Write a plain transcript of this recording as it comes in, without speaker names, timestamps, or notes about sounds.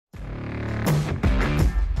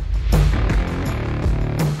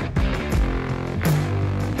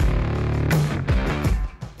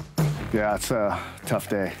Yeah, it's a tough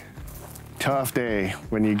day. Tough day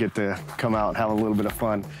when you get to come out and have a little bit of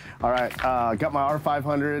fun. All right, got my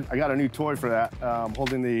R500. I got a new toy for that. I'm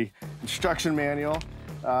holding the instruction manual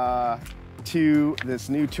to this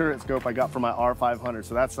new turret scope I got for my R500.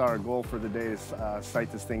 So that's our goal for the day, is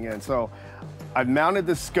sight this thing in. So I've mounted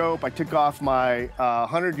the scope. I took off my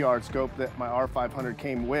 100-yard scope that my R500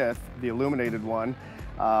 came with, the illuminated one,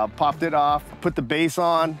 popped it off, put the base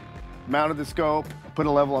on, mounted the scope, put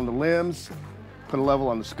a level on the limbs, put a level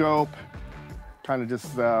on the scope, kind of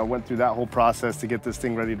just went through that whole process to get this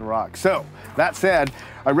thing ready to rock. So that said,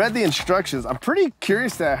 I read the instructions. I'm pretty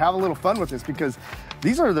curious to have a little fun with this because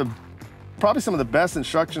these are probably some of the best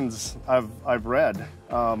instructions I've read.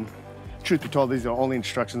 Truth be told, these are the only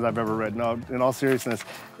instructions I've ever read. No, in all seriousness,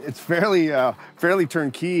 it's fairly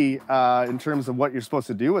turnkey in terms of what you're supposed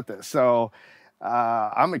to do with this. So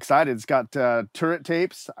I'm excited. It's got turret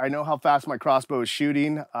tapes. I know how fast my crossbow is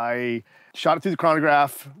shooting. I shot it through the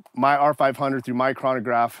chronograph, my R500 through my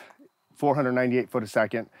chronograph, 498 foot a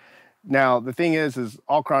second. Now, the thing is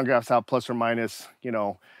all chronographs have plus or minus, you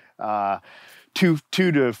know, 2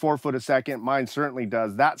 to 4 foot a second. Mine certainly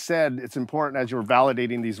does. That said, it's important as you're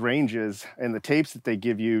validating these ranges and the tapes that they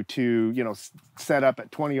give you to, you know, set up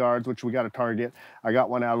at 20 yards, which we got a target. I got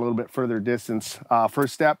one out a little bit further distance.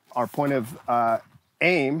 First step, our point of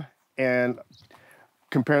aim, and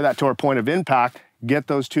compare that to our point of impact. Get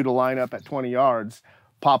those two to line up at 20 yards,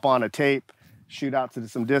 pop on a tape, shoot out to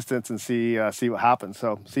some distance, and see what happens.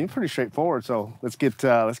 So seems pretty straightforward. So let's get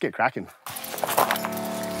cracking.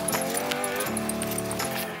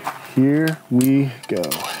 Here we go.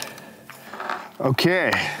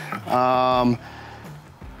 Okay, I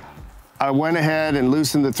went ahead and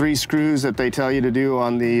loosened the 3 screws that they tell you to do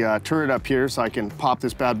on the turret up here so I can pop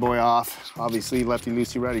this bad boy off. Obviously,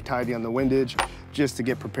 lefty-loosey, righty-tighty on the windage, just to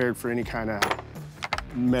get prepared for any kind of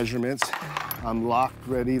measurements. I'm locked,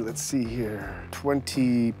 ready. Let's see here,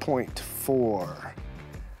 20.4.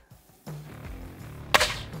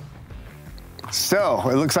 So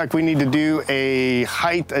it looks like we need to do a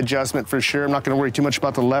height adjustment for sure. I'm not gonna worry too much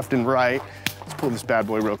about the left and right. Let's pull this bad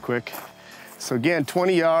boy real quick. So again,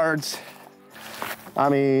 20 yards. I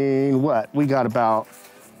mean, what? We got about,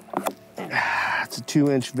 it's a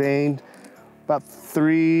 2-inch vein, about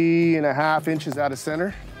 3.5 inches out of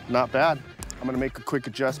center. Not bad. I'm gonna make a quick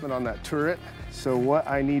adjustment on that turret. So what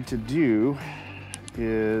I need to do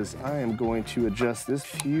is I am going to adjust this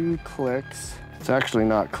few clicks. It's actually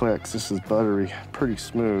not clicks, this is buttery, pretty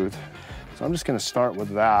smooth. So I'm just gonna start with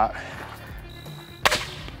that.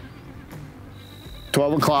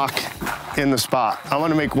 12 o'clock in the spot. I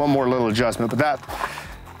wanna make one more little adjustment, but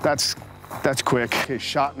that's quick. Okay,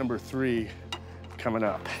 shot number 3 coming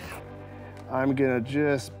up. I'm gonna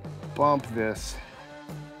just bump this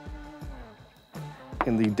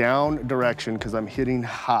in the down direction because I'm hitting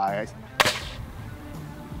high.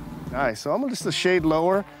 Nice, so I'm just a shade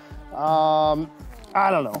lower. I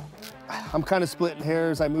don't know. I'm kind of splitting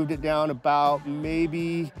hairs. I moved it down about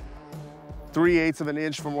maybe 3/8 of an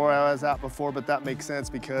inch from where I was at before, but that makes sense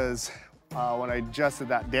because when I adjusted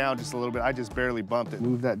that down just a little bit, I just barely bumped it.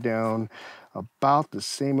 Move that down about the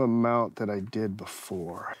same amount that I did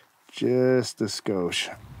before. Just a skosh.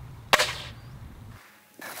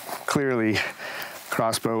 Clearly,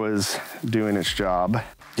 crossbow is doing its job.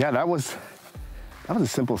 Yeah, that was a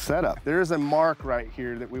simple setup. There's a mark right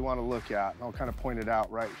here that we want to look at. I'll kind of point it out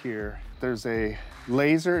right here. There's a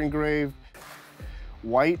laser engraved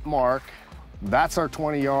white mark. That's our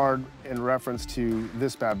 20 yard in reference to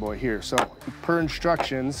this bad boy here. So per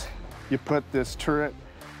instructions, you put this turret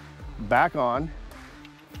back on,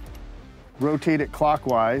 rotate it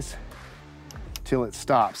clockwise till it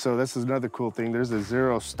stops. So this is another cool thing. There's a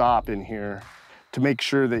 0 stop in here to make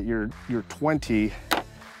sure that your 20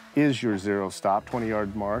 is your 0 stop, 20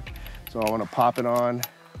 yard mark. So I want to pop it on,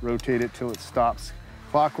 rotate it till it stops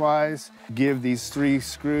clockwise, give these 3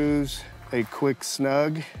 screws a quick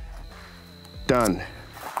snug, done.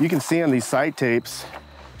 You can see on these sight tapes,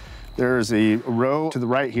 there's a row to the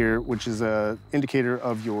right here, which is an indicator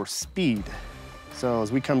of your speed. So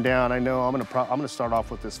as we come down, I know I'm gonna start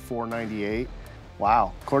off with this 498.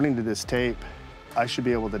 Wow, according to this tape, I should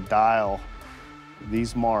be able to dial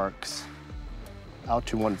these marks out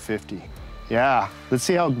to 150. Yeah, let's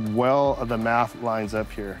see how well the math lines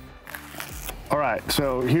up here. All right,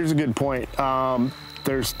 so here's a good point.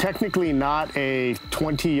 There's technically not a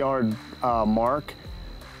 20 yard mark.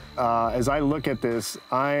 As I look at this,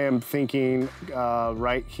 I am thinking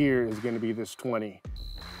right here is gonna be this 20.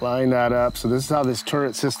 Line that up. So this is how this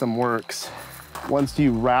turret system works. Once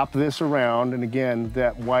you wrap this around, and again,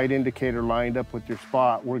 that white indicator lined up with your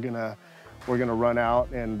spot, we're gonna we're gonna run out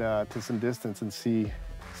and to some distance and see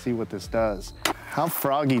what this does. How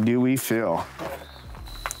froggy do we feel?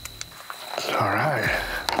 All right,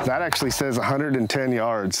 that actually says 110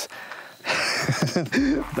 yards.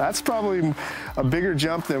 That's probably a bigger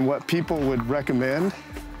jump than what people would recommend.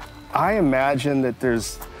 I imagine that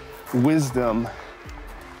there's wisdom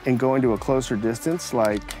in going to a closer distance,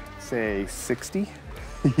 like say 60,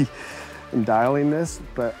 and dialing this,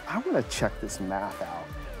 but I wanna check this math out.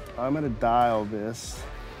 I'm gonna dial this.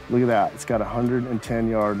 Look at that, it's got a 110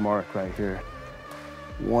 yard mark right here.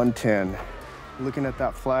 110. Looking at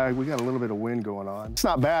that flag, we got a little bit of wind going on. It's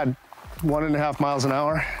not bad, 1.5 miles an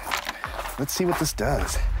hour. Let's see what this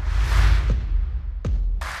does.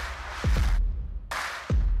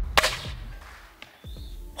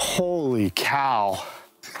 Holy cow.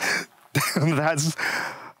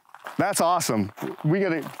 That's awesome. We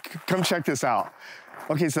gotta come check this out.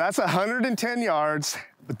 Okay, so that's 110 yards,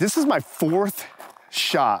 but this is my 4th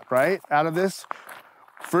shot, right, out of this.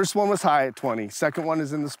 First one was high at 20. Second one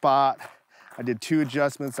is in the spot. I did 2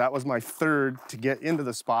 adjustments. That was my 3rd to get into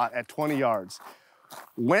the spot at 20 yards.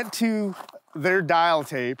 Went to their dial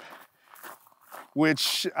tape,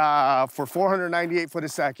 which for 498 foot a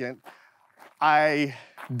second, I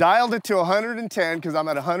dialed it to 110 because I'm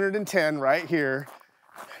at 110 right here.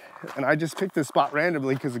 And I just picked this spot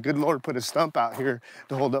randomly because the good Lord put a stump out here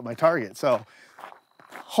to hold up my target. So,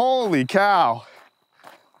 holy cow.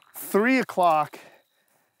 3 o'clock,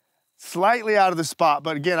 slightly out of the spot,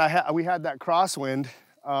 but again, we had that crosswind.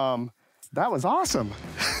 That was awesome.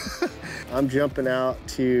 I'm jumping out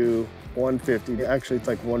to 150. Actually, it's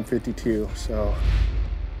like 152, so.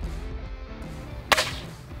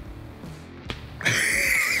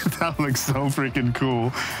 That looks so freaking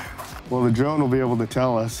cool. Well, the drone will be able to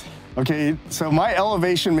tell us. Okay, so my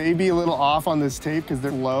elevation may be a little off on this tape because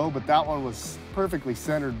they're low, but that one was perfectly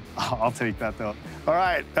centered. Oh, I'll take that though. All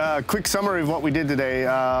right, quick summary of what we did today.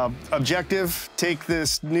 Objective, take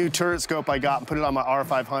this new turret scope I got and put it on my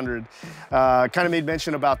R500. Kind of made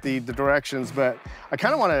mention about the directions, but I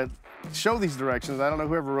kind of want to show these directions. I don't know,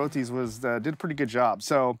 whoever wrote these did a pretty good job.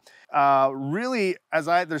 So really,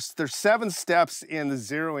 there's 7 steps in the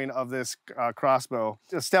zeroing of this crossbow.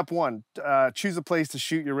 Step 1, choose a place to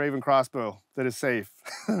shoot your Ravin crossbow that is safe.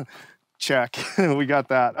 Check, we got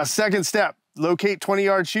that. A second step, locate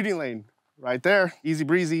 20-yard shooting lane. Right there, easy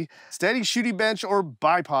breezy. Steady shooting bench or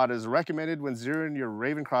bipod is recommended when zeroing your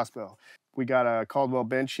Ravin crossbow. We got a Caldwell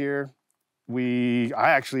bench here. I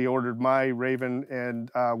actually ordered my Ravin and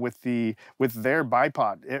with their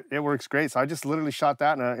bipod. It works great. So I just literally shot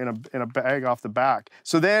that in a bag off the back.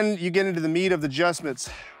 So then you get into the meat of the adjustments.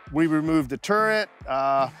 We removed the turret,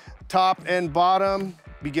 top and bottom,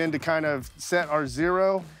 begin to kind of set our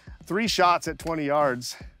zero. 3 shots at 20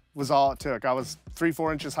 yards was all it took. I was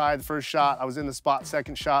 3-4 inches high the first shot. I was in the spot,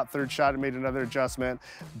 second shot, third shot, I made another adjustment,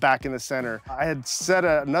 back in the center. I had set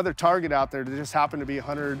another target out there that just happened to be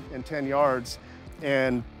 110 yards,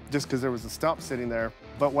 and just because there was a stump sitting there.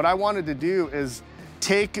 But what I wanted to do is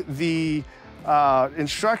take the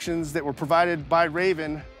instructions that were provided by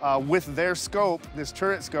Ravin with their scope, this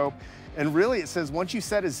turret scope, and really it says once you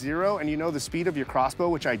set a 0 and you know the speed of your crossbow,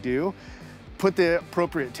 which I do, put the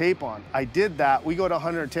appropriate tape on. I did that. We go to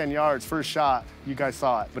 110 yards, first shot, you guys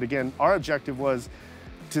saw it. But again, our objective was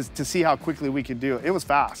to see how quickly we could do it. It was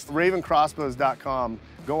fast. RavinCrossbows.com.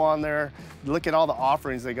 Go on there, look at all the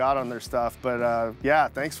offerings they got on their stuff. But yeah,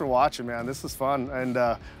 thanks for watching, man. This was fun.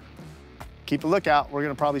 And keep a lookout. We're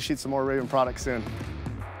gonna probably shoot some more Ravin products soon.